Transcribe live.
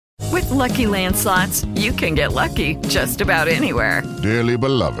Lucky Land Slots, you can get lucky just about anywhere. Dearly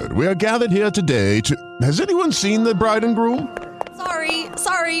beloved, we are gathered here today to... Has anyone seen the bride and groom?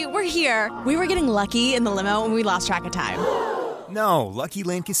 Sorry, we're here. We were getting lucky in the limo and we lost track of time. No, Lucky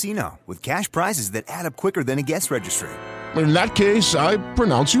Land Casino, with cash prizes that add up quicker than a guest registry. In that case, I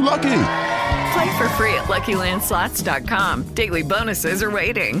pronounce you lucky. Play for free at LuckyLandSlots.com. Daily bonuses are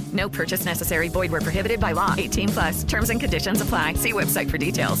waiting. No purchase necessary. Void where prohibited by law. 18+. Terms and conditions apply. See website for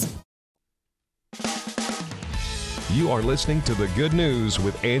details. You are listening to The Good News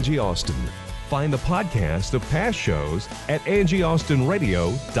with Angie Austin. Find the podcast of past shows at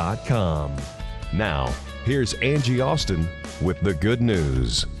AngieAustinRadio.com. Now, here's Angie Austin with The Good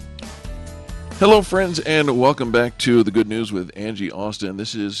News. Hello, friends, and welcome back to The Good News with Angie Austin.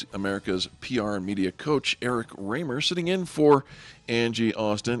 This is America's PR and media coach, Eric Raymer, sitting in for Angie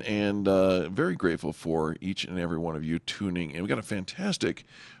Austin, and very grateful for each and every one of you tuning in. We've got a fantastic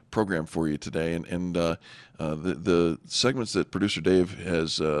program for you today, and the segments that producer Dave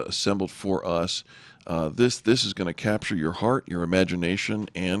has assembled for us, this is going to capture your heart, your imagination,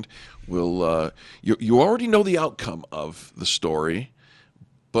 and will you already know the outcome of the story,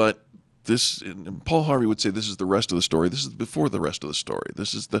 but this, Paul Harvey would say, this is the rest of the story. This is before the rest of the story.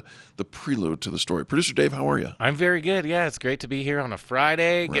 This is the prelude to the story. Producer Dave, how are you? I'm very good. Yeah, it's great to be here on a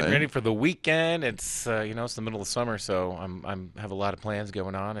Friday, getting ready for the weekend. It's it's the middle of summer, so I'm have a lot of plans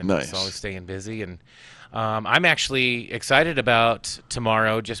going on, and nice. It's always staying busy. And I'm actually excited about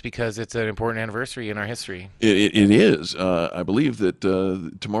tomorrow, just because it's an important anniversary in our history. It is. I believe that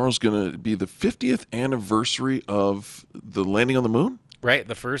tomorrow's going to be the 50th anniversary of the landing on the moon. Right,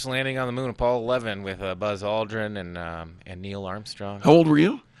 the first landing on the moon, Apollo 11, with Buzz Aldrin and Neil Armstrong. How old were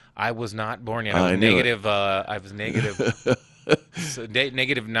you? I was not born yet. I was negative. I was negative.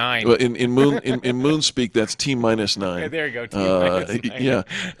 Negative 9. Well, in moon speak, that's T-9. There you go. T-9. Yeah,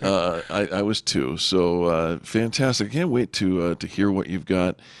 I was 2. So fantastic! I can't wait to hear what you've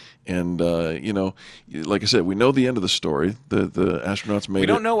got. And like I said, we know the end of the story. The astronauts made it. We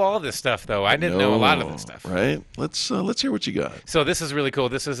don't know all of this stuff, though. I didn't know a lot of this stuff. Right? Let's hear what you got. So this is really cool.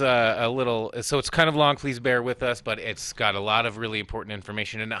 This is a little. So it's kind of long. Please bear with us, but it's got a lot of really important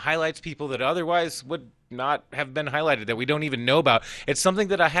information, and it highlights people that otherwise would not have been highlighted, that we don't even know about. It's something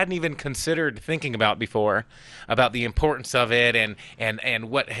that I hadn't even considered thinking about before, about the importance of it and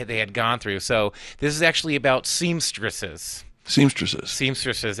what they had gone through. So this is actually about seamstresses,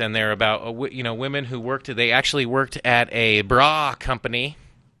 and they're about women who worked. They actually worked at a bra company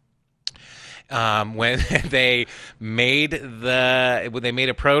when they made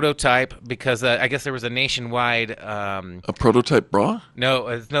a prototype, because I guess there was a nationwide a prototype bra.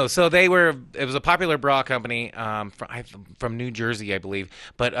 No. So it was a popular bra company from New Jersey, I believe.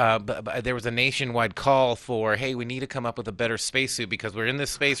 But there was a nationwide call for, hey, we need to come up with a better spacesuit because we're in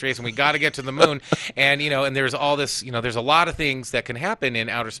this space race and we got to get to the moon. And and there's all this. There's a lot of things that can happen in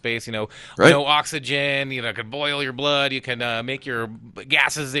outer space. Right. No oxygen. It could boil your blood. You can make your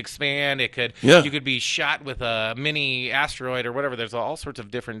gases expand. It could. Yeah. You could be shot with a mini asteroid or whatever. There's all sorts of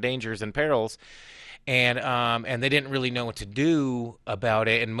different dangers and perils. And they didn't really know what to do about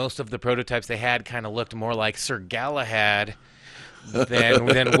it. And most of the prototypes they had kind of looked more like Sir Galahad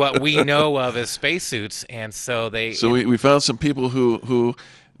than what we know of as spacesuits. And so we found some people who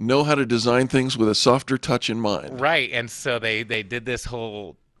know how to design things with a softer touch in mind. Right. And so they did they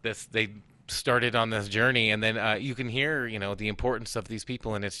started on this journey, and then you can hear the importance of these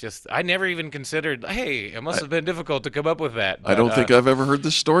people, and it's just, I never even considered, hey, it must have been difficult to come up with that. But I don't think I've ever heard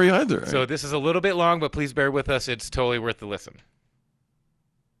this story either. So this is a little bit long, but please bear with us. It's totally worth the listen.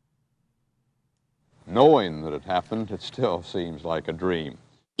 Knowing that it happened, it still seems like a dream.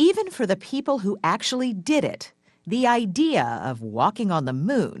 Even for the people who actually did it, the idea of walking on the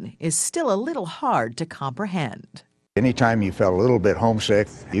moon is still a little hard to comprehend. Anytime you felt a little bit homesick,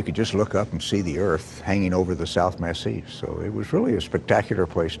 you could just look up and see the Earth hanging over the South Massif. So it was really a spectacular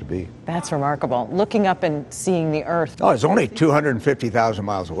place to be. That's remarkable. Looking up and seeing the Earth. Oh, it's only 250,000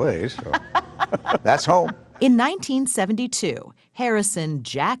 miles away, so that's home. In 1972, Harrison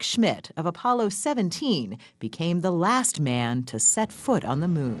Jack Schmitt of Apollo 17 became the last man to set foot on the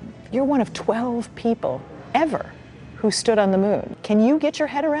moon. You're one of 12 people ever who stood on the moon. Can you get your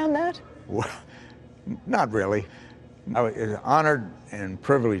head around that? Well, not really. I was honored and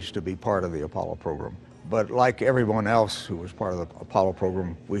privileged to be part of the Apollo program. But like everyone else who was part of the Apollo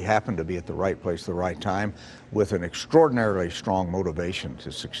program, we happened to be at the right place at the right time with an extraordinarily strong motivation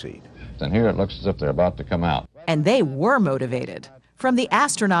to succeed. And here it looks as if they're about to come out. And they were motivated. From the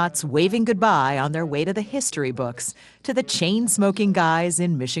astronauts waving goodbye on their way to the history books to the chain-smoking guys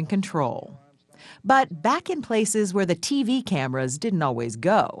in mission control. But back in places where the TV cameras didn't always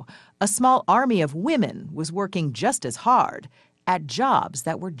go, a small army of women was working just as hard at jobs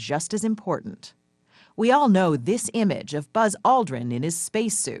that were just as important. We all know this image of Buzz Aldrin in his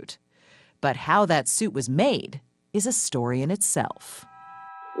spacesuit. But how that suit was made is a story in itself.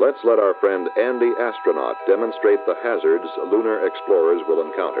 Let's let our friend Andy Astronaut demonstrate the hazards lunar explorers will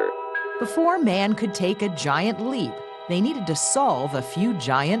encounter. Before man could take a giant leap, they needed to solve a few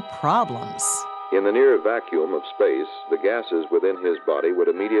giant problems. In the near vacuum of space, the gases within his body would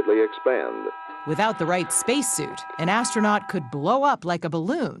immediately expand. Without the right spacesuit, an astronaut could blow up like a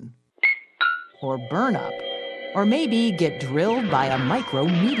balloon, or burn up, or maybe get drilled by a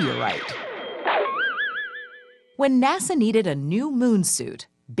micrometeorite. When NASA needed a new moon suit,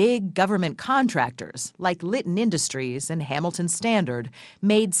 big government contractors like Litton Industries and Hamilton Standard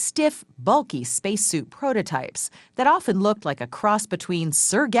made stiff, bulky spacesuit prototypes that often looked like a cross between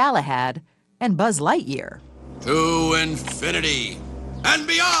Sir Galahad and Buzz Lightyear. To infinity and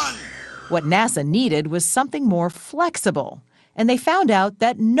beyond! What NASA needed was something more flexible, and they found out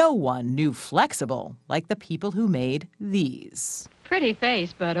that no one knew flexible like the people who made these. Pretty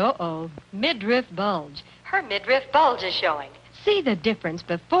face, but uh-oh, midriff bulge. Her midriff bulge is showing. See the difference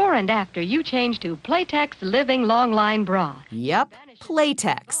before and after you change to Playtex Living Long Line Bra. Yep,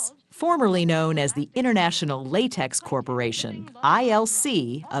 Playtex, formerly known as the International Latex Corporation,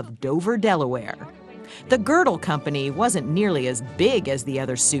 ILC, of Dover, Delaware. The girdle company wasn't nearly as big as the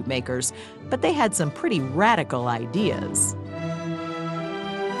other suit makers, but they had some pretty radical ideas.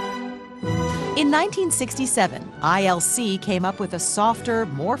 In 1967, ILC came up with a softer,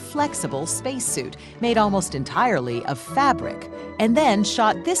 more flexible spacesuit made almost entirely of fabric, and then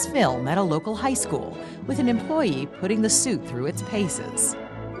shot this film at a local high school with an employee putting the suit through its paces.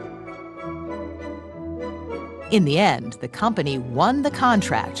 In the end, the company won the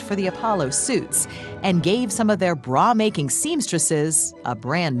contract for the Apollo suits and gave some of their bra-making seamstresses a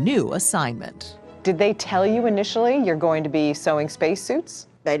brand new assignment. Did they tell you initially you're going to be sewing spacesuits?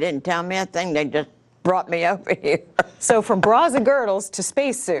 They didn't tell me a thing. They just brought me over here. So from bras and girdles to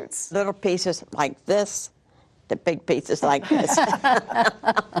spacesuits. Little pieces like this, to big pieces like this.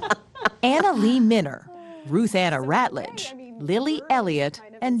 Anna Lee Minner, Ruth Anna Ratledge, Lily Elliott,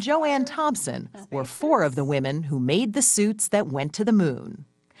 and Joanne Thompson were four of the women who made the suits that went to the moon.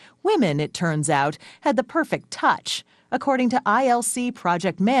 Women, it turns out, had the perfect touch, according to ILC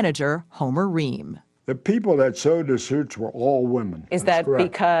project manager Homer Ream. The people that sewed the suits were all women. Is that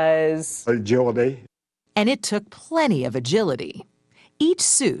correct? Because? Agility. And it took plenty of agility. Each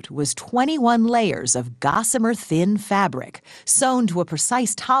suit was 21 layers of gossamer thin fabric, sewn to a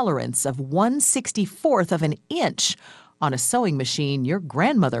precise tolerance of 1/64th of an inch on a sewing machine your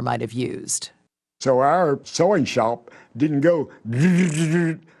grandmother might have used. So our sewing shop didn't go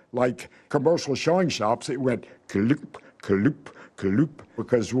like commercial sewing shops. It went kaloop, kaloop, kaloop,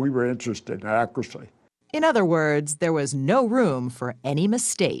 because we were interested in accuracy. In other words, there was no room for any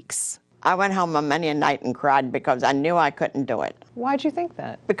mistakes. I went home on many a night and cried because I knew I couldn't do it. Why'd you think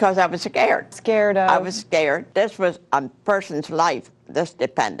that? Because I was scared. Scared of? I was scared. This was a person's life this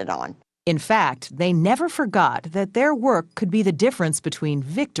depended on. In fact, they never forgot that their work could be the difference between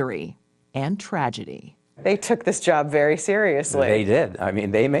victory and tragedy. They took this job very seriously. They did. I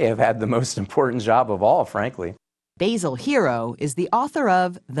mean, they may have had the most important job of all, frankly. Basil Hero is the author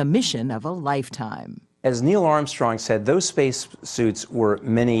of The Mission of a Lifetime. As Neil Armstrong said, those space suits were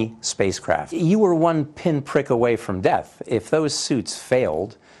mini spacecraft. You were one pinprick away from death. If those suits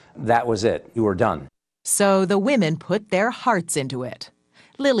failed, that was it. You were done. So the women put their hearts into it.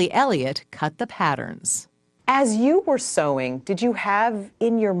 Lily Elliott cut the patterns. As you were sewing, did you have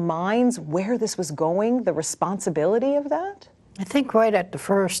in your minds where this was going, the responsibility of that? I think right at the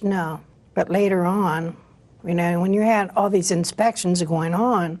first, no. But later on, you know, when you had all these inspections going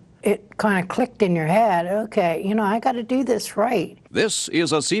on, it kind of clicked in your head, okay, you know, I got to do this right. This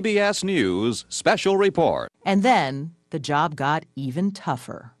is a CBS News special report. And then the job got even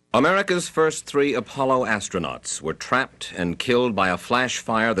tougher. America's first 3 Apollo astronauts were trapped and killed by a flash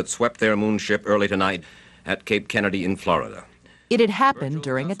fire that swept their moonship early tonight at Cape Kennedy in Florida. It had happened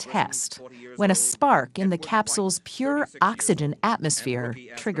during a test, when a spark in the capsule's pure oxygen atmosphere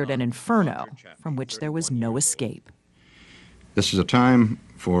triggered an inferno from which there was no escape. This is a time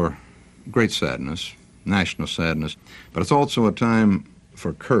for great sadness, national sadness, but it's also a time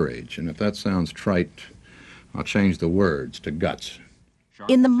for courage. And if that sounds trite, I'll change the words to guts.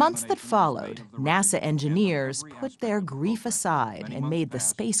 In the months that followed, NASA engineers put their grief aside and made the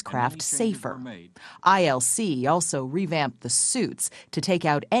spacecraft safer. ILC also revamped the suits to take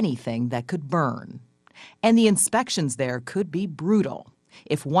out anything that could burn. And the inspections there could be brutal.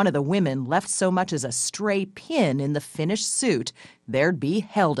 If one of the women left so much as a stray pin in the finished suit, there'd be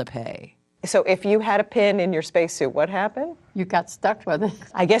hell to pay. So if you had a pin in your spacesuit, what happened? You got stuck with it.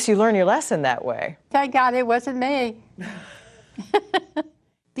 I guess you learned your lesson that way. Thank God it wasn't me.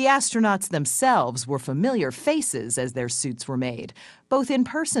 The astronauts themselves were familiar faces as their suits were made, both in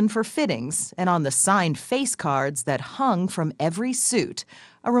person for fittings and on the signed face cards that hung from every suit,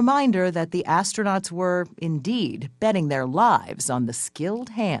 a reminder that the astronauts were, indeed, betting their lives on the skilled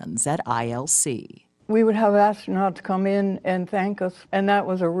hands at ILC. We would have astronauts come in and thank us, and that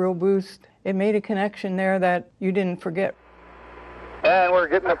was a real boost. It made a connection there that you didn't forget. And we're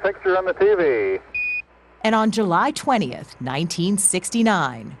getting a picture on the TV. And on July 20th,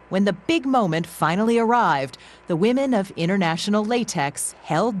 1969, when the big moment finally arrived, the women of International Latex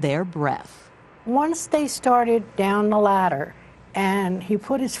held their breath. Once they started down the ladder and he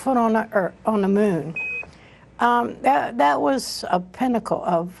put his foot on the moon, that was a pinnacle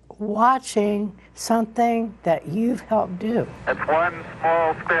of watching something that you've helped do. It's one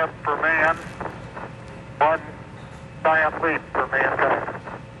small step for man, one giant leap for mankind.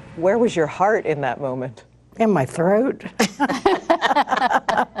 Where was your heart in that moment? In my throat.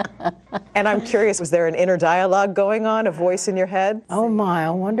 And I'm curious, was there an inner dialogue going on, a voice in your head? Oh my, I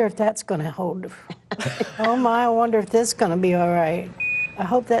wonder if that's going to hold. Oh my, I wonder if this is going to be all right. I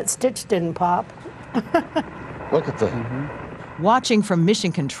hope that stitch didn't pop. Look at that. Watching from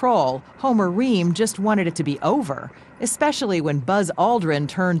Mission Control, Homer Ream just wanted it to be over, especially when Buzz Aldrin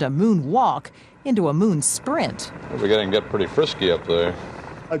turned a moon walk into a moon sprint. We're going to get pretty frisky up there.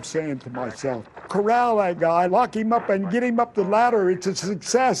 I'm saying to myself, corral that guy, lock him up and get him up the ladder. It's a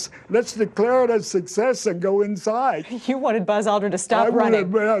success. Let's declare it a success and go inside. You wanted Buzz Aldrin to stop running. I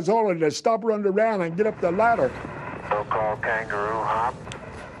wanted Buzz Aldrin to stop running around and get up the ladder. So-called kangaroo hop.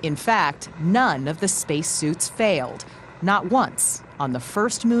 In fact, none of the spacesuits failed. Not once on the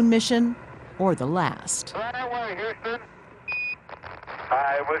first moon mission or the last. Right away, Houston.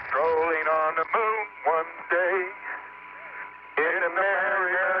 I was strolling on the moon one day. In a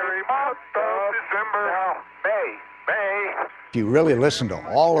merry, merry month of December. Now, May. If you really listen to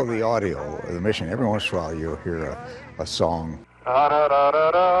all of the audio of the mission, every once in a while you'll hear a song.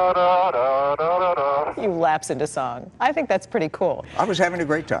 You lapse into song. I think that's pretty cool. I was having a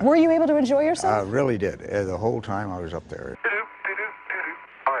great time. Were you able to enjoy yourself? I really did. The whole time I was up there.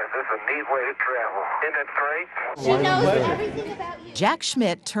 Oh, is this a neat way to travel? Isn't it great? She knows everything about you. Jack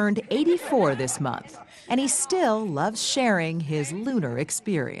Schmidt turned 84 this month, and he still loves sharing his lunar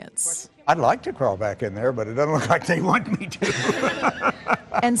experience. I'd like to crawl back in there, but it doesn't look like they want me to.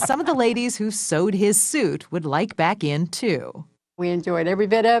 And some of the ladies who sewed his suit would like back in, too. We enjoyed every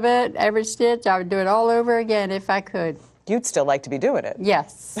bit of it, every stitch. I would do it all over again if I could. You'd still like to be doing it.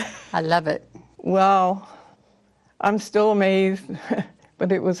 Yes, I love it. Well, I'm still amazed,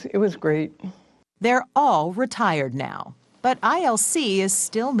 but it was great. They're all retired now, but ILC is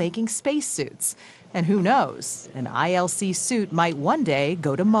still making spacesuits. And who knows, an ILC suit might one day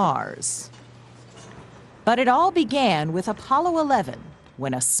go to Mars. But it all began with Apollo 11,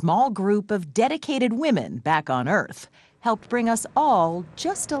 when a small group of dedicated women back on Earth helped bring us all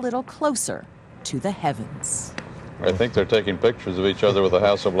just a little closer to the heavens. I think they're taking pictures of each other with a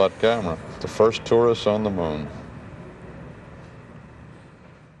Hasselblad camera. The first tourists on the moon.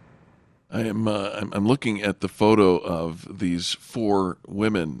 I'm looking at the photo of these four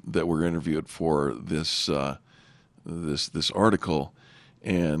women that were interviewed for this this article,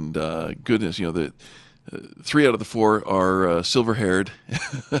 and goodness, the 3 out of the 4 are silver-haired,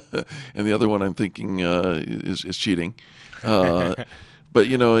 and the other one I'm thinking is cheating. But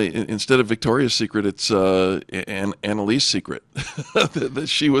instead of Victoria's Secret, it's Annalise's secret that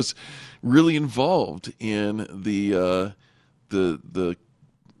she was really involved in the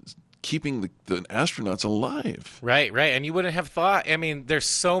keeping the astronauts alive. Right. And you wouldn't have thought, there's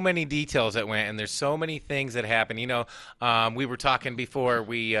so many details that went, and there's so many things that happened. We were talking before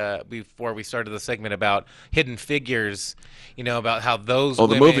we started the segment about Hidden Figures, about how those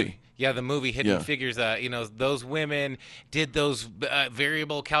women, the movie. Yeah, the movie Hidden Figures, those women did those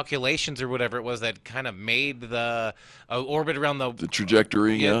variable calculations or whatever it was that kind of made the orbit around the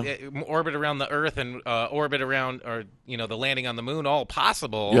trajectory, orbit around the Earth and orbit around, or the landing on the moon, all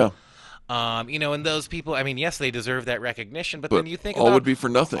possible. Yeah. And those people, yes, they deserve that recognition, but then you think all about would be for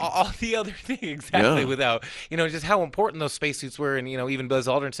nothing. All the other things, exactly, without, just how important those spacesuits were. And, even Buzz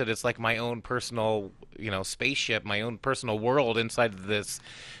Aldrin said it's like my own personal, spaceship, my own personal world inside of this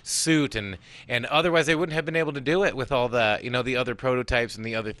suit. And otherwise they wouldn't have been able to do it with all the, the other prototypes and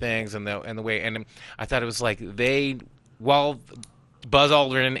the other things and the way. And I thought it was like while Buzz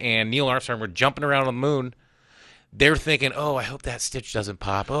Aldrin and Neil Armstrong were jumping around on the moon, they're thinking, oh, I hope that stitch doesn't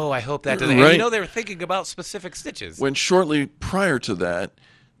pop. Oh, I hope that doesn't. Right. And they were thinking about specific stitches. When shortly prior to that,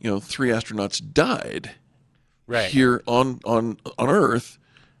 3 astronauts died here on Earth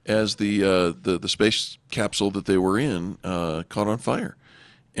as the space capsule that they were in caught on fire.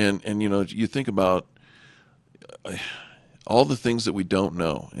 And you think about all the things that we don't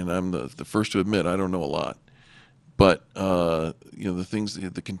know, and I'm the first to admit I don't know a lot. But the things,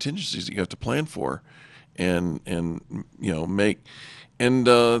 the contingencies that you have to plan for, and make, and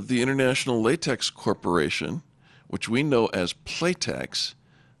the International Latex Corporation, which we know as Playtex,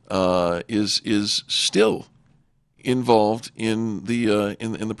 is still involved in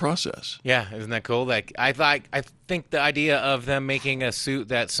the process. Yeah, isn't that cool? Like I think the idea of them making a suit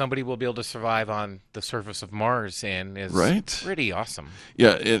that somebody will be able to survive on the surface of Mars in is pretty awesome.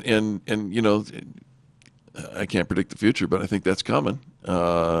 Yeah, and I can't predict the future, but I think that's coming.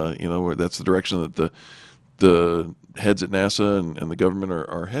 That's the direction that the heads at NASA and the government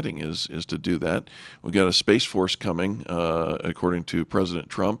are heading is to do that. We've got a Space Force coming, according to President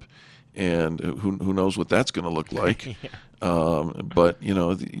Trump, and who knows what that's going to look like. But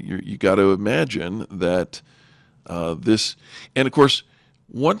you got to imagine that this, and of course,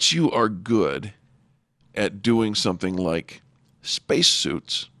 once you are good at doing something like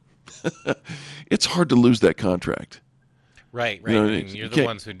spacesuits, it's hard to lose that contract. Right. You're the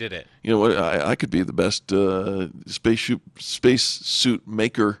ones who did it. You know what? I could be the best space suit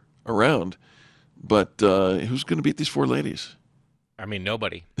maker around, but who's going to beat these 4 ladies? I mean,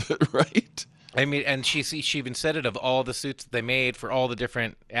 nobody. Right. I mean, and she even said it, of all the suits that they made for all the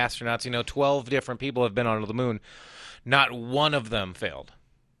different astronauts. 12 different people have been on the moon. Not one of them failed.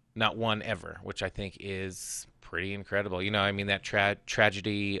 Not one ever, which I think is pretty incredible. That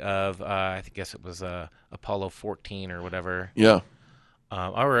tragedy of I guess it was Apollo 14 or whatever. Yeah.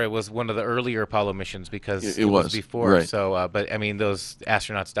 Or it was one of the earlier Apollo missions because it was before. Right. So, but those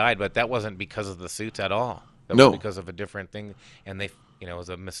astronauts died, but that wasn't because of the suits at all. That was because of a different thing, and they, it was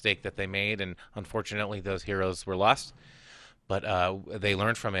a mistake that they made, and unfortunately, those heroes were lost. But they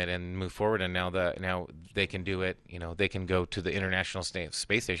learned from it and moved forward, and now they can do it. They can go to the International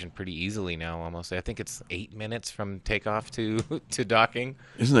Space Station pretty easily now. Almost, I think it's 8 minutes from takeoff to docking.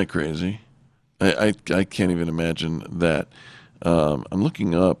 Isn't that crazy? I can't even imagine that. I'm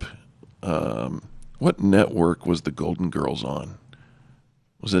looking up what network was the Golden Girls on.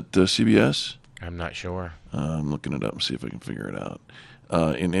 Was it CBS? I'm not sure. I'm looking it up and see if I can figure it out.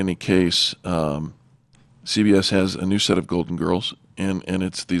 In any case, CBS has a new set of Golden Girls, and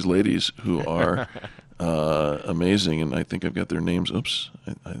it's these ladies who are amazing, and I think I've got their names. Oops,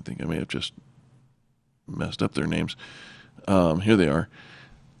 I think I may have just messed up their names. Here they are: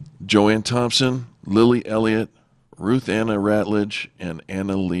 Joanne Thompson, Lily Elliott, Ruth Anna Ratledge, and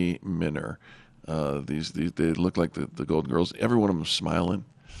Anna Lee Minner. They look like the Golden Girls. Every one of them is smiling.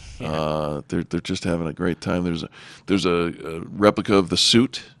 Yeah. They're just having a great time. There's a replica of the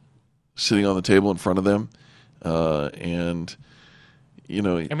suit sitting on the table in front of them, and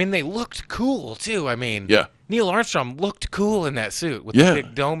they looked cool too. Yeah. Neil Armstrong looked cool in that suit with the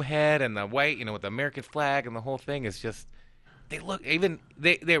big dome head and the white, with the American flag, and the whole thing is just. They look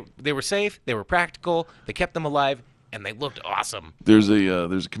they were safe. They were practical. They kept them alive, and they looked awesome. There's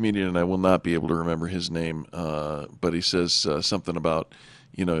a comedian, and I will not be able to remember his name, but he says something about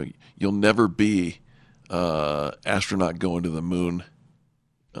you'll never be astronaut going to the moon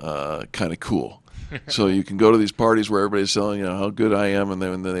kind of cool. So you can go to these parties where everybody's telling how good I am, and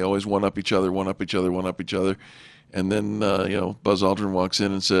then they always one up each other, and then Buzz Aldrin walks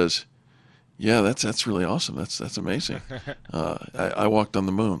in and says, "Yeah, that's really awesome. That's amazing. I walked on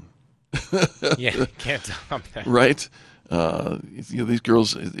the moon." Yeah, can't top that. Right? These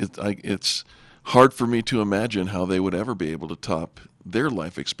girls. It's hard for me to imagine how they would ever be able to top their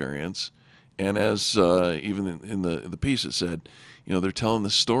life experience. And as even in the piece it said, they're telling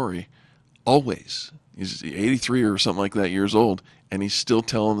this story always. He's 83 or something like that years old, and he's still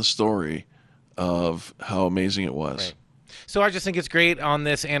telling the story of how amazing it was. Right. So I just think it's great on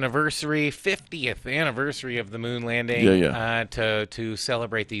this anniversary, 50th anniversary of the moon landing, to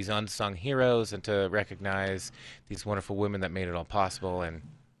celebrate these unsung heroes and to recognize these wonderful women that made it all possible. And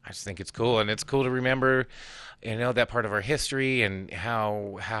I just think it's cool, and it's cool to remember, that part of our history and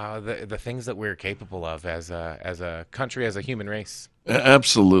how the things that we're capable of as a country, as a human race.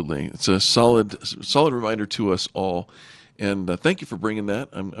 Absolutely, it's a solid reminder to us all, and thank you for bringing that.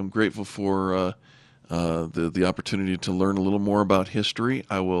 I'm grateful for the opportunity to learn a little more about history.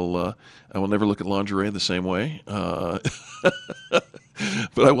 I will never look at lingerie the same way, but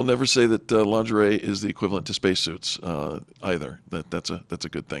I will never say that lingerie is the equivalent to spacesuits either. That's a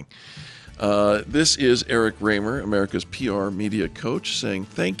good thing. This is Eric Raymer, America's PR media coach, saying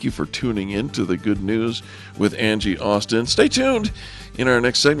thank you for tuning in to the Good News with Angie Austin. Stay tuned. In our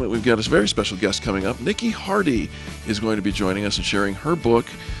next segment, we've got a very special guest coming up. Nikki Hardy is going to be joining us and sharing her book.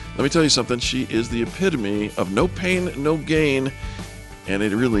 Let me tell you something. She is the epitome of no pain, no gain, and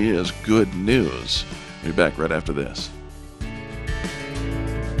it really is good news. We'll be back right after this.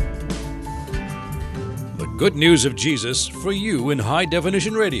 The good news of Jesus for you in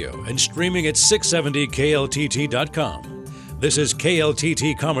high-definition radio and streaming at 670kltt.com. This is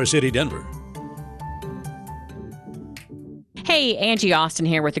KLTT Commerce City, Denver. Hey, Angie Austin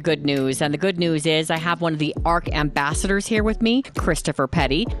here with the good news. And the good news is I have one of the ARC ambassadors here with me, Christopher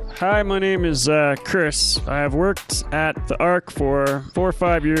Petty. Hi, my name is Chris. I have worked at the ARC for 4 or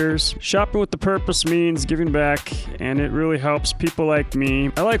 5 years. Shopping with the Purpose means giving back, and it really helps people like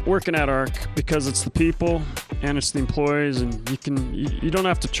me. I like working at ARC because it's the people and it's the employees, and you don't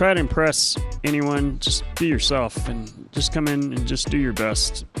have to try to impress anyone. Just be yourself and just come in and just do your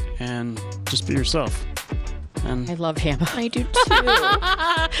best and just be yourself. And I love him. I do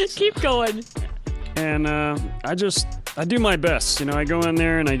too. Keep going. And I do my best. I go in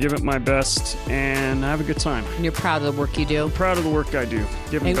there and I give it my best and I have a good time. And you're proud of the work you do? I'm proud of the work I do.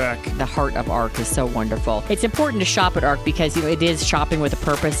 Giving back. The heart of ARC is so wonderful. It's important to shop at ARC because it is shopping with a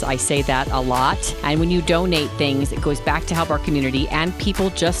purpose. I say that a lot. And when you donate things, it goes back to help our community and people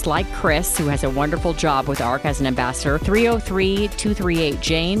just like Chris, who has a wonderful job with ARC as an ambassador.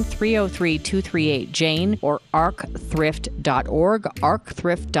 303-238-JANE, 303-238-JANE, or arcthrift.org,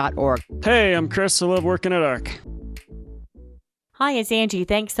 arcthrift.org. Hey, I'm Chris. I love working at ARC. Hi, it's Angie.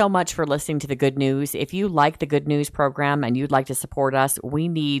 Thanks so much for listening to The Good News. If you like The Good News program and you'd like to support us, we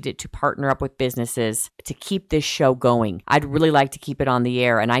need to partner up with businesses to keep this show going. I'd really like to keep it on the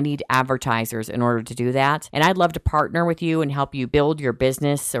air, and I need advertisers in order to do that. And I'd love to partner with you and help you build your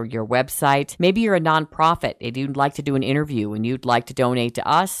business or your website. Maybe you're a nonprofit and you'd like to do an interview and you'd like to donate to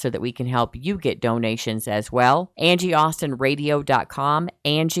us so that we can help you get donations as well. AngieAustinRadio.com,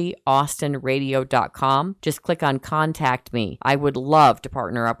 AngieAustinRadio.com. Just click on Contact Me. I would love to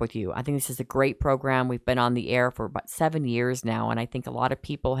partner up with you. I think this is a great program. We've been on the air for about 7 years now, and I think a lot of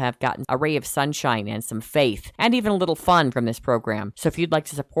people have gotten a ray of sunshine and some faith and even a little fun from this program. So if you'd like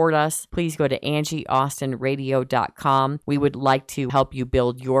to support us, please go to AngieAustinRadio.com. We would like to help you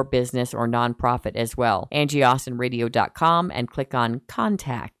build your business or nonprofit as well. AngieAustinRadio.com and click on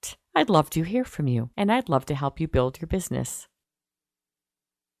Contact. I'd love to hear from you, and I'd love to help you build your business.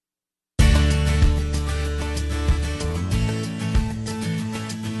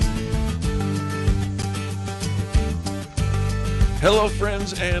 Hello,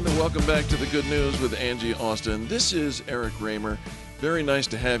 friends, and welcome back to the Good News with Angie Austin. This is Eric Raymer. Very nice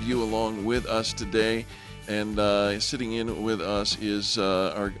to have you along with us today. And sitting in with us is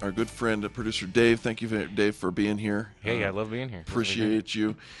our good friend, producer Dave. Thank you, Dave, for being here. Hey, I love being here. Appreciate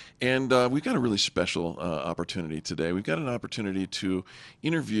you. And we've got a really special opportunity today. We've got an opportunity to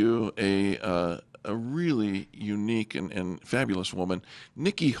interview a really unique and fabulous woman,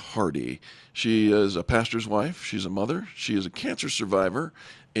 Nikki Hardy. She is a pastor's wife. She's a mother. She is a cancer survivor,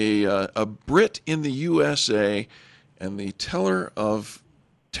 a Brit in the USA, and the teller of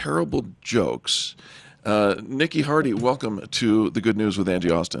terrible jokes. Nikki Hardy, welcome to the Good News with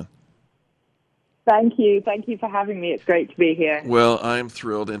Angie Austin. Thank you. Thank you for having me. It's great to be here. Well, I'm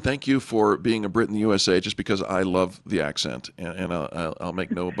thrilled, and thank you for being a Brit in the USA, just because I love the accent, and I'll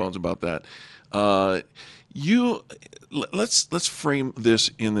make no bones about that. Let's frame this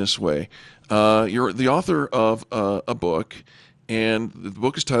in this way. You're the author of a book, and the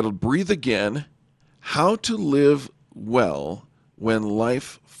book is titled "Breathe Again: How to Live Well When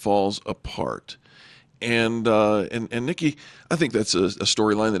Life Falls Apart." And Nikki, I think that's a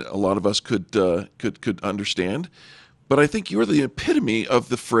storyline that a lot of us could understand. But I think you're the epitome of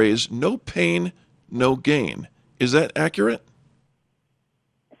the phrase "no pain, no gain." Is that accurate?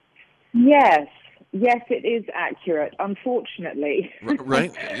 Yes, it is accurate, unfortunately.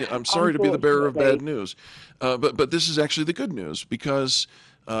 Right? I'm sorry to be the bearer of bad news. But this is actually the good news, because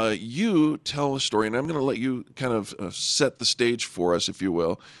you tell a story, and I'm going to let you kind of set the stage for us, if you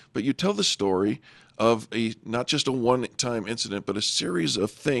will. But you tell the story of not just a one-time incident, but a series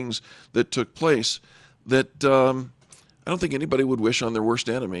of things that took place that I don't think anybody would wish on their worst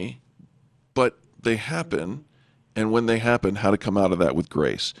enemy, but they happen. And when they happen, how to come out of that with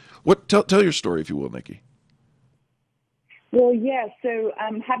grace. Tell your story, if you will, Nikki. Well, yeah, so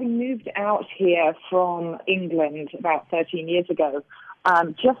having moved out here from England about 13 years ago,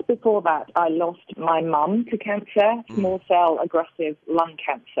 just before that, I lost my mum to cancer, small cell aggressive lung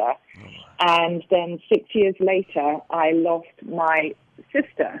cancer. And then 6 years later, I lost my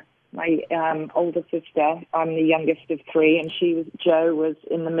sister my older sister. I'm the youngest of three, and Jo was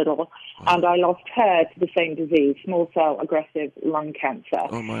in the middle. And I lost her to the same disease, small cell aggressive lung cancer.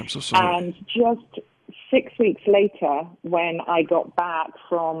 Oh, my, I'm so sorry. And just 6 weeks later, when I got back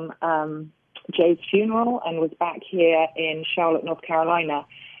from Joe's funeral and was back here in Charlotte, North Carolina,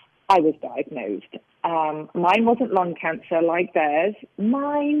 I was diagnosed. Mine wasn't lung cancer like theirs.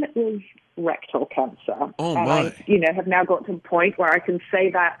 Mine was rectal cancer. Oh, and my. I, have now got to the point where I can say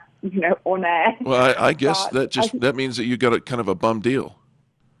that, on air. Well, I guess But that means that you got a kind of a bum deal.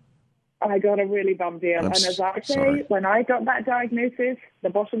 I got a really bum deal. And as I say, sorry. when I got that diagnosis, the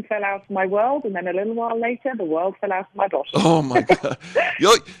bottom fell out of my world, and then a little while later, the world fell out of my bottom. Oh, my God.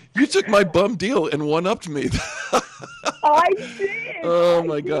 You took my bum deal and one-upped me. I did. Oh,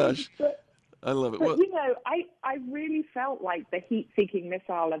 my gosh. I love it. But, I really felt like the heat-seeking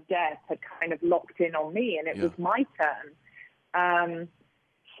missile of death had kind of locked in on me, and it was my turn.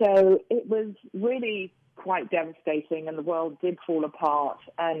 So it was really quite devastating, and the world did fall apart.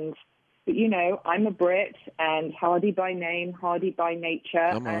 But, I'm a Brit, and hardy by name, hardy by nature,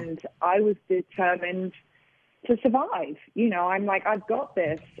 and I was determined to survive. I'm like, I've got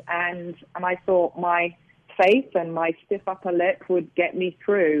this, and I thought my faith and my stiff upper lip would get me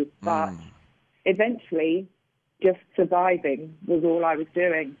through, but eventually just surviving was all I was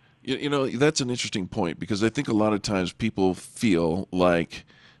doing. That's an interesting point, because I think a lot of times people feel like,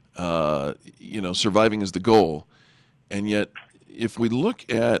 surviving is the goal, and yet if we look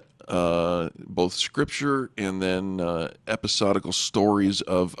at both scripture and then episodical stories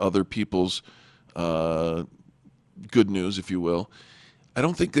of other people's good news, if you will, I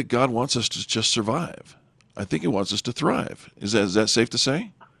don't think that God wants us to just survive. I think He wants us to thrive. Is that safe to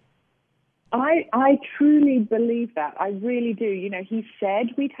say? I truly believe that. I really do. He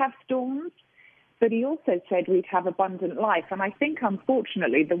said we'd have storms, but He also said we'd have abundant life. And I think,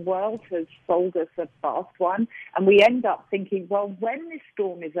 unfortunately, the world has sold us a fast one, and we end up thinking, well, when this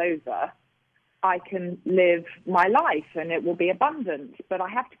storm is over, I can live my life and it will be abundant, but I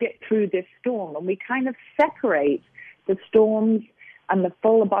have to get through this storm. And we kind of separate the storms and the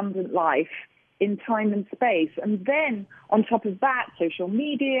full abundant life in time and space. And then on top of that, social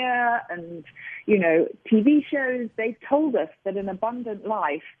media and, TV shows, they've told us that an abundant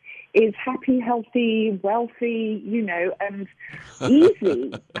life is happy, healthy, wealthy, and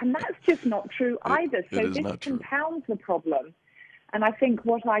easy. And that's just not true either. So this compounds the problem. And I think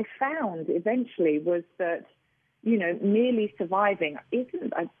what I found eventually was that, merely surviving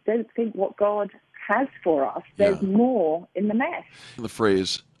I don't think what God has for us. There's more in the mess. The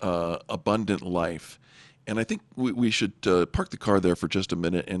phrase abundant life. And I think we should park the car there for just a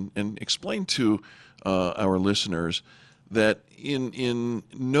minute and explain to our listeners that in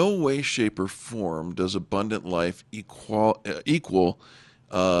no way, shape, or form does abundant life equal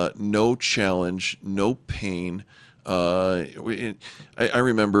no challenge, no pain. I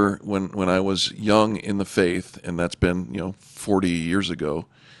remember when I was young in the faith, and that's been 40 years ago,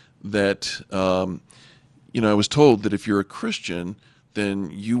 that I was told that if you're a Christian, then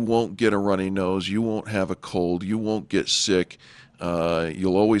you won't get a runny nose, you won't have a cold, you won't get sick,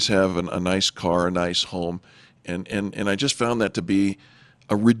 you'll always have a nice car, a nice home, and I just found that to be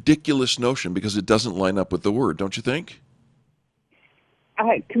a ridiculous notion because it doesn't line up with the Word, don't you think?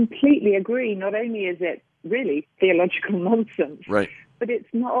 I completely agree. Not only is it really theological nonsense, right, but it's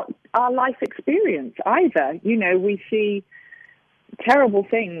not our life experience either. We see terrible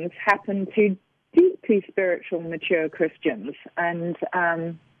things happen to deeply spiritual, mature Christians, and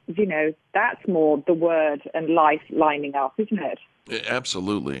that's more the Word and life lining up, isn't it?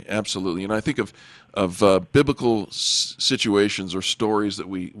 Absolutely, absolutely. And I think of biblical situations or stories that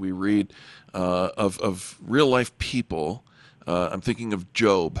we read of real life people. I'm thinking of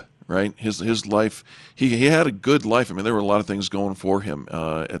Job. Right, his life, he had a good life. I mean, there were a lot of things going for him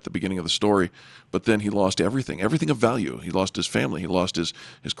at the beginning of the story, but then he lost everything of value. He lost his family, he lost his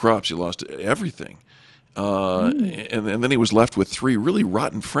crops, he lost everything, and then he was left with three really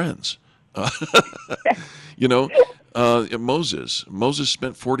rotten friends. Moses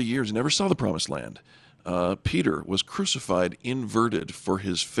spent 40 years and never saw the promised land. Peter was crucified inverted for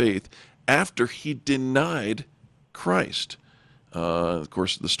his faith after he denied Christ. Of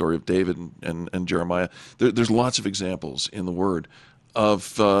course, the story of David and Jeremiah. There's lots of examples in the Word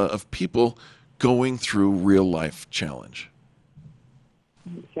of people going through real life challenge.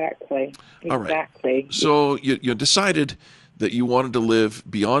 Exactly. All right. So you decided that you wanted to live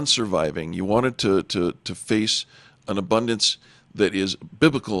beyond surviving. You wanted to face an abundance that is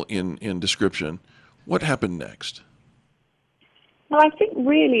biblical in description. What happened next? Well, I think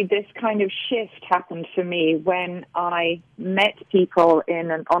really this kind of shift happened for me when I met people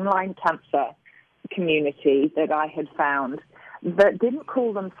in an online cancer community that I had found that didn't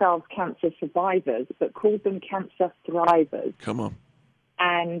call themselves cancer survivors, but called them cancer thrivers. Come on.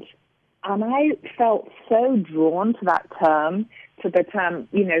 And I felt so drawn to that term, to the term,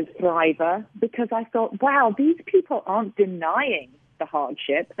 thriver, because I thought, wow, these people aren't denying the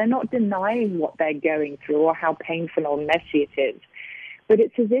hardship. They're not denying what they're going through or how painful or messy it is. But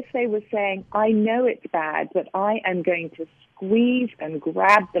it's as if they were saying, I know it's bad, but I am going to squeeze and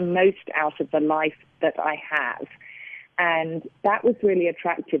grab the most out of the life that I have. And that was really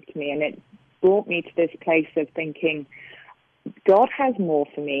attractive to me, and it brought me to this place of thinking, God has more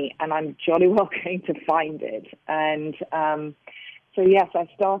for me, and I'm jolly well going to find it. And so, yes, I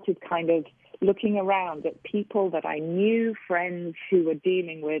started kind of looking around at people that I knew, friends who were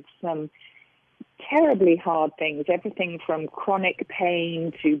dealing with some terribly hard things, everything from chronic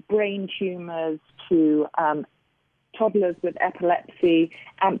pain to brain tumors to toddlers with epilepsy,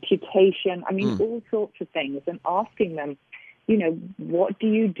 amputation, all sorts of things, and asking them, what do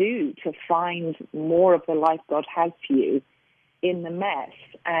you do to find more of the life God has for you in the mess?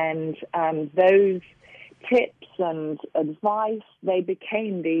 And those tips and advice, they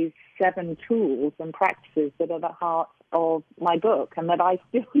became these 7 tools and practices that are the heart of my book and that I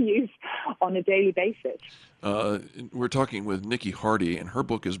still use on a daily basis. We're talking with Nikki Hardy, and her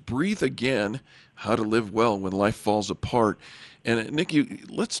book is Breathe Again, How to Live Well When Life Falls Apart. And Nikki,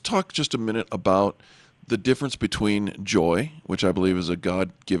 let's talk just a minute about the difference between joy, which I believe is a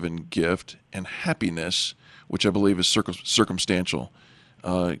God-given gift, and happiness, which I believe is circumstantial.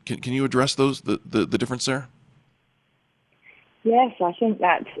 Can you address those, the difference there? Yes, I think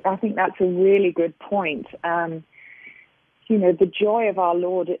that's a really good point. The joy of our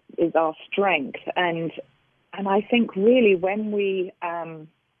Lord is our strength, and I think really when we are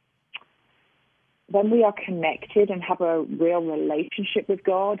connected and have a real relationship with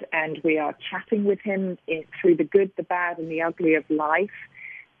God, and we are chatting with Him through the good, the bad, and the ugly of life,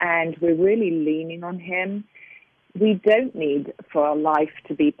 and we're really leaning on Him, we don't need for our life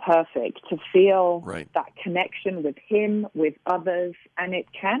to be perfect, to feel that connection with Him, with others, and it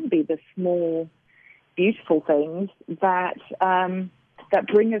can be the small, beautiful things that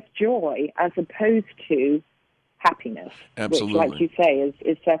bring us joy as opposed to happiness, Absolutely. which, like you say,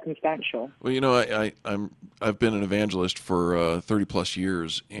 is circumstantial. Well, I've been an evangelist for 30 plus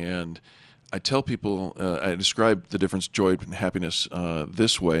years, and I tell people, I describe the difference, joy and happiness,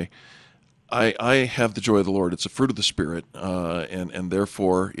 this way. I have the joy of the Lord. It's a fruit of the Spirit, and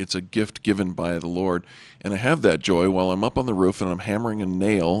therefore it's a gift given by the Lord. And I have that joy while I'm up on the roof and I'm hammering a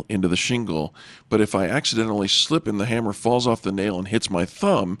nail into the shingle. But if I accidentally slip and the hammer falls off the nail and hits my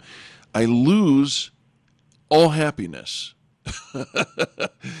thumb, I lose all happiness.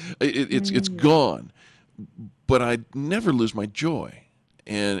 It's gone. But I never lose my joy.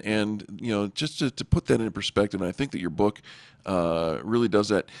 And just to put that into perspective, and I think that your book really does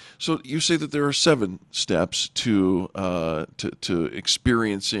that. So you say that there are 7 steps to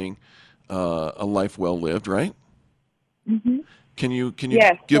experiencing a life well lived, right? Mm-hmm. Can you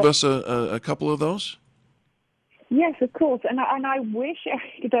Yes, give us a couple of those? Yes, of course. And I wish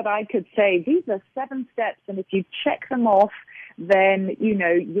that I could say these are 7 steps, and if you check them off, then,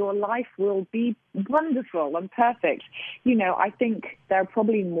 your life will be wonderful and perfect. I think there are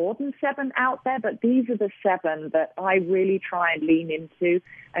probably more than 7 out there, but these are the 7 that I really try and lean into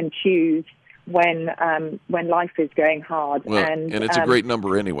and choose when life is going hard. Well, and it's a great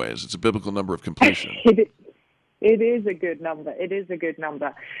number anyways. It's a biblical number of completion. It is a good number. It is a good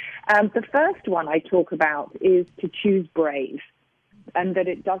number. The first one I talk about is to choose brave, and that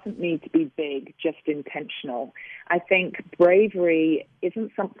it doesn't need to be big, just intentional. I think bravery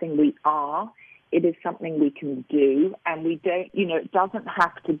isn't something we are. It is something we can do, and we don't, it doesn't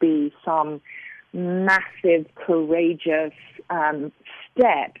have to be some massive, courageous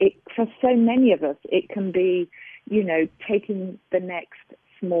step. For so many of us, it can be, taking the next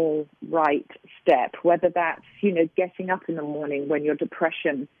small right step, whether that's, getting up in the morning when your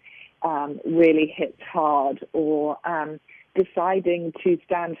depression really hits hard, or deciding to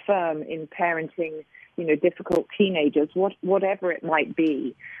stand firm in parenting, difficult teenagers, whatever it might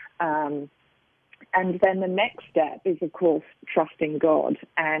be. And then the next step is, of course, trusting God.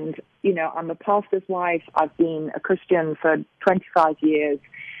 And, I'm a pastor's wife. I've been a Christian for 25 years.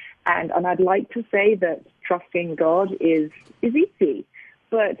 And I'd like to say that trusting God is easy.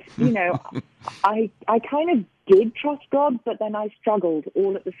 But, I kind of did trust God, but then I struggled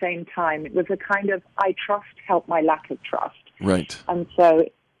all at the same time. It was a kind of, I trust, help my lack of trust. Right. And so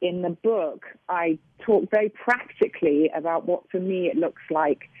in the book, I talk very practically about what, for me, it looks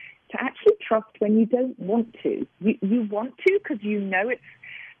like to actually trust when you don't want to. You want to because you know it's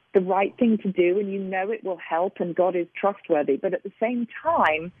the right thing to do and you know it will help and God is trustworthy. But at the same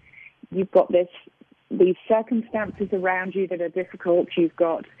time, you've got these circumstances around you that are difficult. You've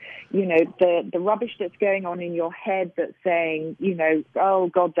got, the rubbish that's going on in your head that's saying, oh,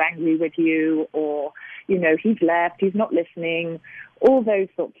 God's angry with you, or, he's left, he's not listening, all those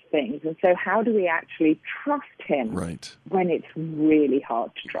sorts of things. And so how do we actually trust him when it's really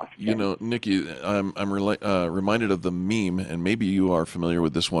hard to trust him? Nikki, I'm reminded of the meme, and maybe you are familiar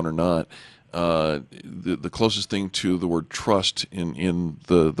with this one or not. The closest thing to the word trust in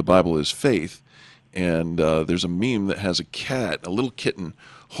the Bible is faith. And there's a meme that has a little kitten,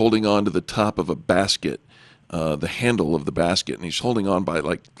 holding on to the top of a basket, the handle of the basket, and he's holding on by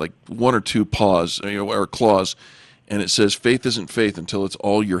like one or two paws or claws, and it says, "Faith isn't faith until it's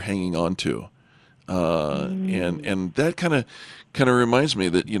all you're hanging on to." And that kind of reminds me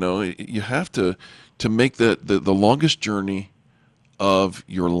that you have to make the longest journey of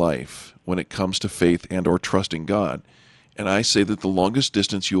your life when it comes to faith and or trusting God. And I say that the longest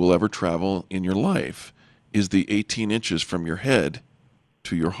distance you will ever travel in your life is the 18 inches from your head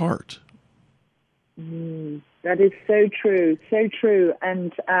to your heart. That is so true, so true.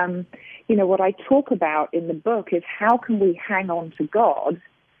 And, what I talk about in the book is how can we hang on to God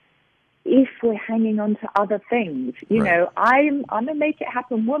if we're hanging on to other things? I'm a make it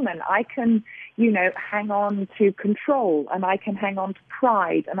happen woman. I can, hang on to control, and I can hang on to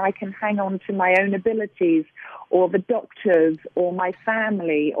pride, and I can hang on to my own abilities or the doctors or my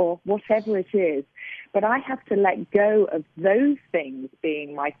family or whatever it is. But I have to let go of those things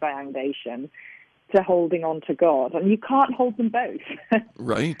being my foundation to holding on to God. And you can't hold them both.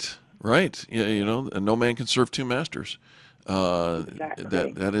 Right. Yeah, no man can serve two masters.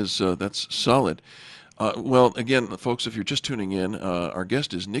 Exactly. That's solid. Well, again, folks, if you're just tuning in, our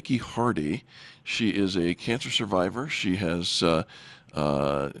guest is Nikki Hardy. She is a cancer survivor. She has got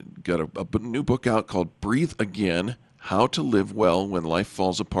a new book out called Breathe Again, How to Live Well When Life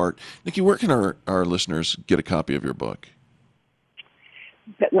Falls Apart. Nikki, where can our listeners get a copy of your book?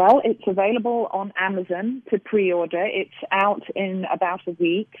 Well, it's available on Amazon to pre-order. It's out in about a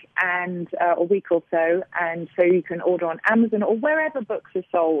week and a week or so, and so you can order on Amazon or wherever books are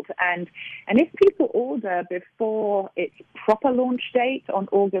sold. And if people order before its proper launch date on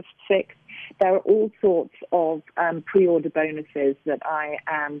August 6th, there are all sorts of pre-order bonuses that I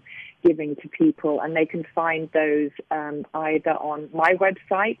am giving to people, and they can find those either on my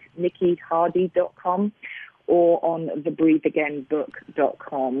website, nikkihardy.com, or on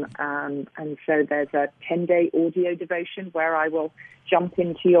thebreatheagainbook.com. And so there's a 10-day audio devotion where I will jump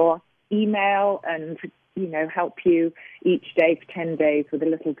into your email and, help you each day for 10 days with a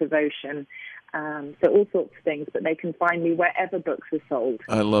little devotion. So all sorts of things, but they can find me wherever books are sold.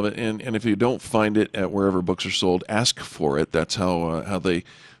 I love it. And if you don't find it at wherever books are sold, ask for it. That's how they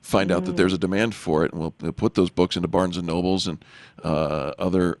find out that there's a demand for it. And we'll put those books into Barnes & Nobles and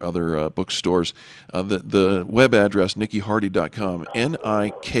other bookstores. The web address, NikkiHardy.com,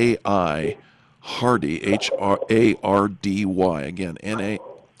 N-I-K-I Hardy, H-A-R-D-Y. Again,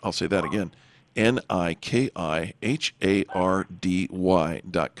 I'll say that again,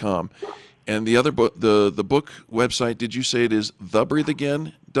 NikkiHardy.com. And the other book, the book website, did you say it is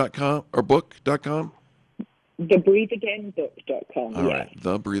thebreatheagain.com or book.com? Thebreatheagainbook.com. All right,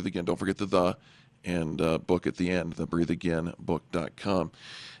 The Breathe Again. Don't forget the and book at the end, thebreatheagainbook.com.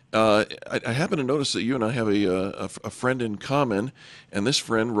 I happen to notice that you and I have a friend in common, and this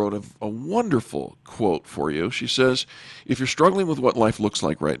friend wrote a wonderful quote for you. She says, "If you're struggling with what life looks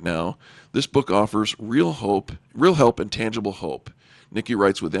like right now, this book offers real help, and tangible hope." Nikki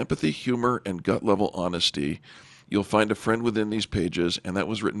writes with empathy, humor, and gut-level honesty. You'll find a friend within these pages, and that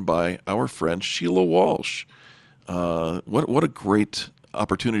was written by our friend Sheila Walsh. What a great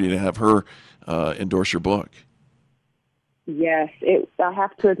opportunity to have her endorse your book. Yes, I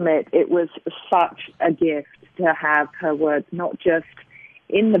have to admit, it was such a gift to have her words, not just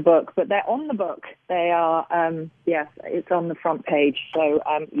in the book, but they're on the book. They are, yes, it's on the front page. So,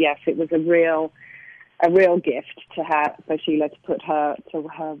 yes, it was a real gift to have for Sheila to put her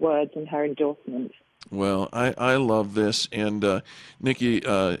words and her endorsement. Well, I love this, and Nikki,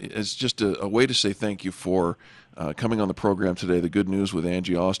 it's just a way to say thank you for coming on the program today, The Good News with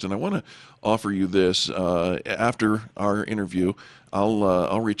Angie Austin. I want to offer you this. After our interview,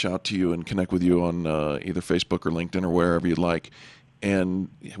 I'll reach out to you and connect with you on either Facebook or LinkedIn or wherever you'd like, and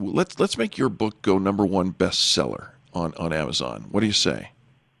let's make your book go #1 bestseller on Amazon. What do you say?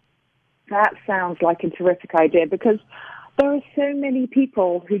 That sounds like a terrific idea because, There are so many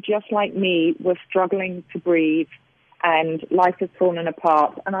people who, just like me, were struggling to breathe, and life has fallen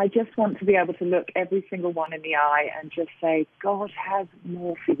apart. And I just want to be able to look every single one in the eye and just say, God has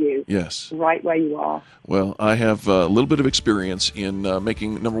more for you. Yes. Right where you are. Well, I have a little bit of experience in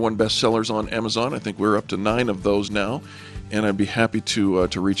making #1 bestsellers on Amazon. I think we're up to 9 of those now, and I'd be happy to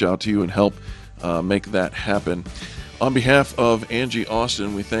reach out to you and help make that happen. On behalf of Angie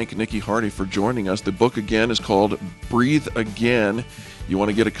Austin, we thank Nikki Hardy for joining us. The book, again, is called Breathe Again. You want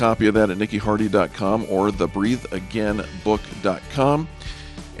to get a copy of that at nikkihardy.com or thebreatheagainbook.com.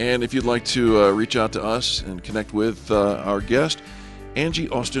 And if you'd like to reach out to us and connect with our guest,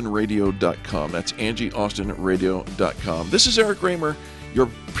 angieaustinradio.com. That's angieaustinradio.com. This is Eric Raymer, your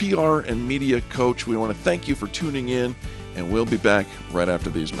PR and media coach. We want to thank you for tuning in, and we'll be back right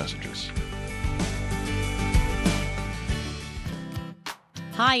after these messages.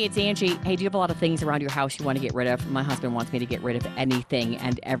 Hi, it's Angie. Hey, do you have a lot of things around your house you want to get rid of? My husband wants me to get rid of anything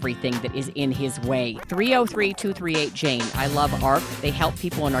and everything that is in his way. 303-238-JANE. I love ARC. They help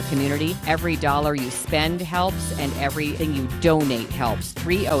people in our community. Every dollar you spend helps, and everything you donate helps.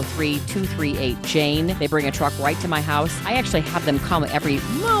 303-238-JANE. They bring a truck right to my house. I actually have them come every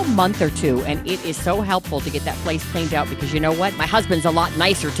month or two, and it is so helpful to get that place cleaned out because you know what? My husband's a lot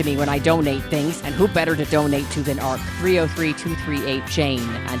nicer to me when I donate things, and who better to donate to than ARC?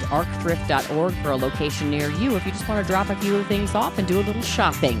 303-238-JANE. And arcthrift.org for a location near you if you just want to drop a few things off and do a little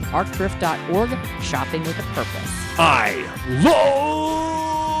shopping. Arcthrift.org, shopping with a purpose. I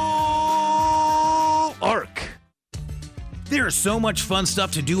love ARC. There's so much fun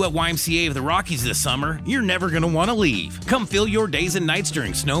stuff to do at YMCA of the Rockies this summer, you're never going to want to leave. Come fill your days and nights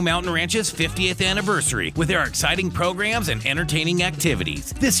during Snow Mountain Ranch's 50th anniversary with our exciting programs and entertaining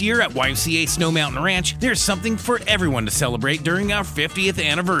activities. This year at YMCA Snow Mountain Ranch, there's something for everyone to celebrate during our 50th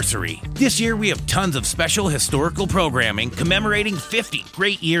anniversary. This year we have tons of special historical programming commemorating 50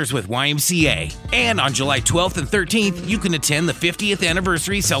 great years with YMCA. And on July 12th and 13th, you can attend the 50th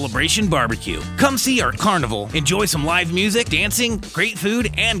anniversary celebration barbecue. Come see our carnival, enjoy some live music, dancing, great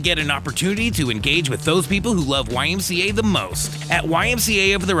food, and get an opportunity to engage with those people who love YMCA the most. At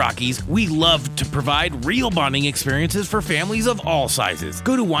YMCA of the Rockies, we love to provide real bonding experiences for families of all sizes.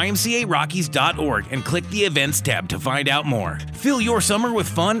 Go to ymcarockies.org and click the events tab to find out more. Fill your summer with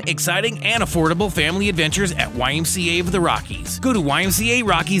fun, exciting, and affordable family adventures at YMCA of the Rockies. Go to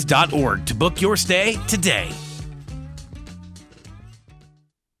ymcarockies.org to book your stay today.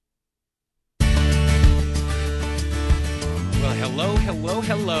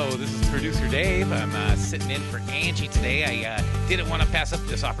 Hello. This is producer Dave. I'm sitting in for Angie today. I didn't want to pass up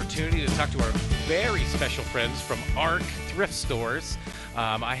this opportunity to talk to our very special friends from ARC Thrift Stores.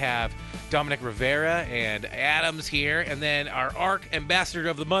 I have Dominic Rivera and Adams here, and then our ARC Ambassador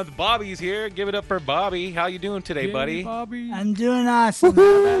of the Month, Bobby's here. Give it up for Bobby. How you doing today, buddy? Bobby. I'm doing awesome.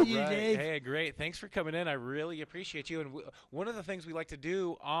 How about you, Dave? Hey, great. Thanks for coming in. I really appreciate you. And one of the things we like to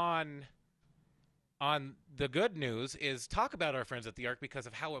do on the good news is talk about our friends at the ARC because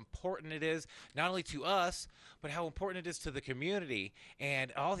of how important it is, not only to us, but how important it is to the community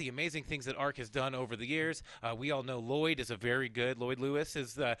and all the amazing things that ARC has done over the years. We all know Lloyd is Lloyd Lewis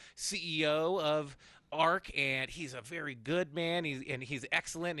is the CEO of ARC, and he's a very good man. He's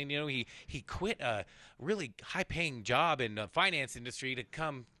excellent, and he quit a really high-paying job in the finance industry to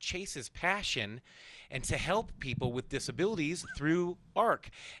come chase his passion and to help people with disabilities through ARC.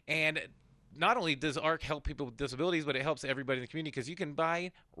 And not only does ARC help people with disabilities, but it helps everybody in the community because you can buy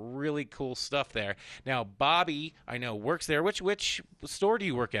really cool stuff there. Now, Bobby, I know, works there. Which store do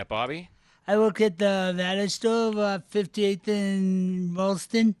you work at, Bobby? I work at the Vada store, 58th in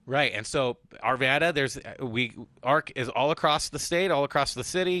Ralston. Right, and so Arvada, ARC is all across the state, all across the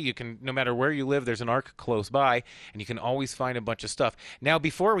city. You can, no matter where you live, there's an ARC close by, and you can always find a bunch of stuff. Now,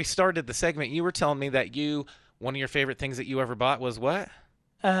 before we started the segment, you were telling me that one of your favorite things that you ever bought was what?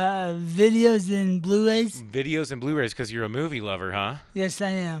 Videos and Blu-rays. Videos and Blu-rays, because you're a movie lover, huh? Yes, I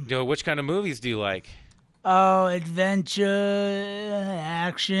am. Which kind of movies do you like? Oh, adventure,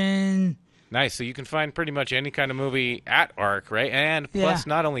 action. Nice. So you can find pretty much any kind of movie at ARC, right? And plus,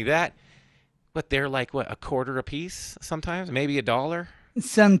 not only that, but they're like, what, $0.25 a piece sometimes? Maybe $1?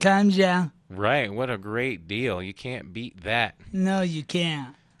 Sometimes, yeah. Right. What a great deal. You can't beat that. No, you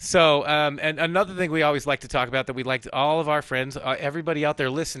can't. So, and another thing we always like to talk about that we'd like all of our friends, everybody out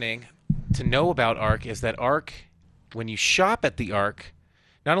there listening, to know about ARC is that ARC, when you shop at the ARC,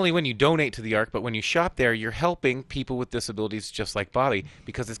 not only when you donate to the ARC, but when you shop there, you're helping people with disabilities just like Bobby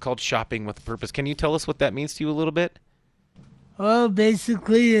because it's called Shopping with a Purpose. Can you tell us what that means to you a little bit? Well,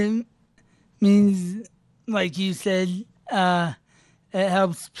 basically it means, like you said, it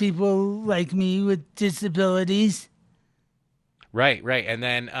helps people like me with disabilities. Right. And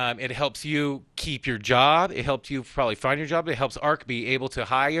then it helps you keep your job. It helps you probably find your job. It helps ARC be able to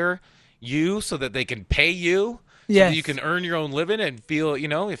hire you so that they can pay you. So that you can earn your own living and feel,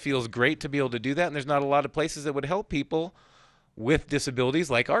 it feels great to be able to do that. And there's not a lot of places that would help people with disabilities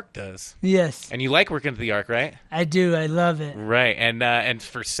like ARC does. Yes. And you like working at the ARC, right? I do. I love it. Right. And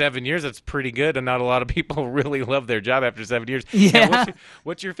for 7 years, that's pretty good. And not a lot of people really love their job after 7 years. Yeah. And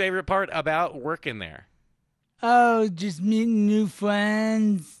what's your favorite part about working there? Oh, just meeting new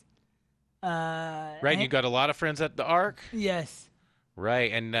friends. Right. And you got a lot of friends at the ARC? Yes.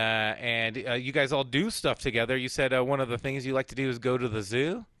 Right. And you guys all do stuff together. You said one of the things you like to do is go to the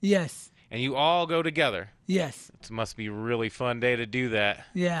zoo? Yes. And you all go together? Yes. It must be a really fun day to do that.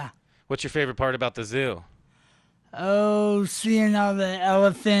 Yeah. What's your favorite part about the zoo? Oh, seeing all the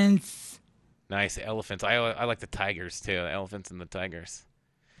elephants. Nice elephants. I like the tigers too. The elephants and the tigers.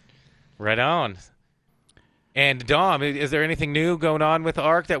 Right on. And Dom, is there anything new going on with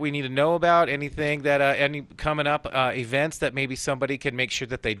ARC that we need to know about? Anything that any coming up events that maybe somebody can make sure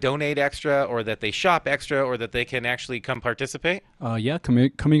that they donate extra, or that they shop extra, or that they can actually come participate? Yeah,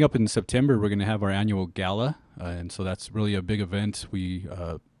 coming up in September, we're going to have our annual gala, and so that's really a big event. We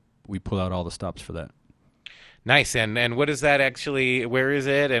pull out all the stops for that. Nice. And what is that actually? Where is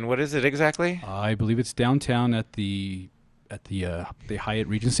it? And what is it exactly? I believe it's downtown at the Hyatt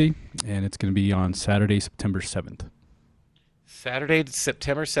Regency, and it's going to be on Saturday, September 7th. Saturday,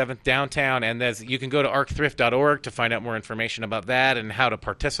 September 7th, downtown, and you can go to arcthrift.org to find out more information about that and how to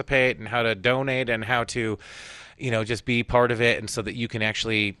participate and how to donate and how to, just be part of it, and so that you can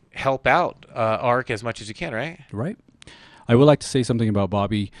actually help out ARC as much as you can, right? Right. I would like to say something about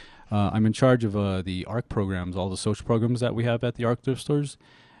Bobby. I'm in charge of the ARC programs, all the social programs that we have at the ARC thrift stores,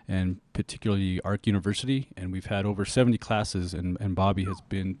 and particularly ARC University, and we've had over 70 classes, and Bobby has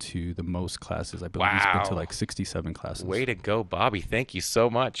been to the most classes. I believe he's been to like 67 classes. Way to go, Bobby. Thank you so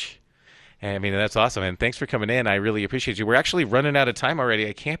much. And I mean, that's awesome, and thanks for coming in. I really appreciate you. We're actually running out of time already.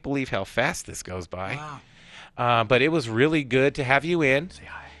 I can't believe how fast this goes by. Wow. But it was really good to have you in. Say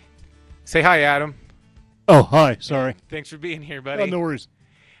hi. Say hi, Adam. Oh, hi. Sorry. Thanks for being here, buddy. No worries.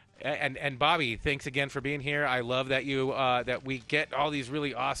 And Bobby, thanks again for being here. I love that that we get all these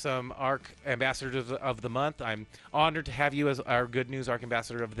really awesome ARC ambassadors of the month. I'm honored to have you as our Good News ARC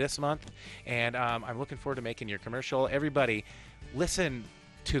ambassador of this month, and I'm looking forward to making your commercial. Everybody, listen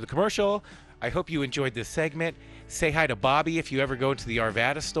to the commercial. I hope you enjoyed this segment. Say hi to Bobby if you ever go into the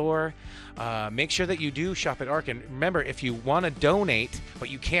Arvada store. Make sure that you do shop at ARC. And remember, if you want to donate but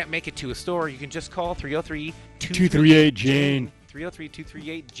you can't make it to a store, you can just call 303-238-JANE.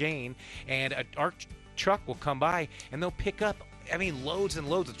 303-238-JANE, and an ARC truck will come by and they'll pick up, loads and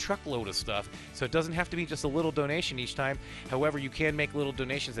loads, a truckload of stuff. So it doesn't have to be just a little donation each time. However, you can make little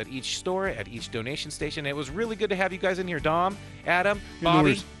donations at each store, at each donation station. It was really good to have you guys in here. Dom, Adam,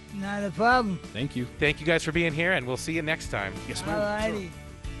 Bobby. Not a problem. Thank you. Thank you guys for being here, and we'll see you next time. Yes, ma'am. Alrighty.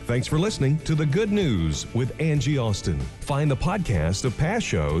 Thanks for listening to The Good News with Angie Austin. Find the podcast of past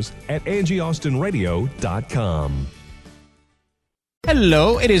shows at angieaustinradio.com.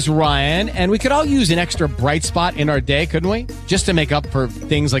 Hello, it is Ryan, and we could all use an extra bright spot in our day, couldn't we? Just to make up for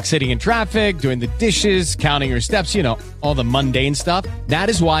things like sitting in traffic, doing the dishes, counting your steps, all the mundane stuff. That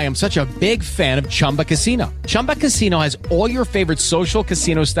is why I'm such a big fan of Chumba Casino. Chumba Casino has all your favorite social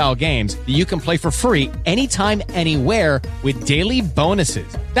casino-style games that you can play for free anytime, anywhere with daily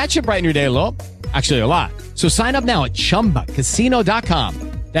bonuses. That should brighten your day a little. Actually, a lot. So sign up now at ChumbaCasino.com.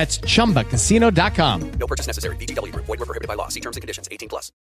 That's ChumbaCasino.com. No purchase necessary. VGW Group. Void where prohibited by law. See terms and conditions. 18+.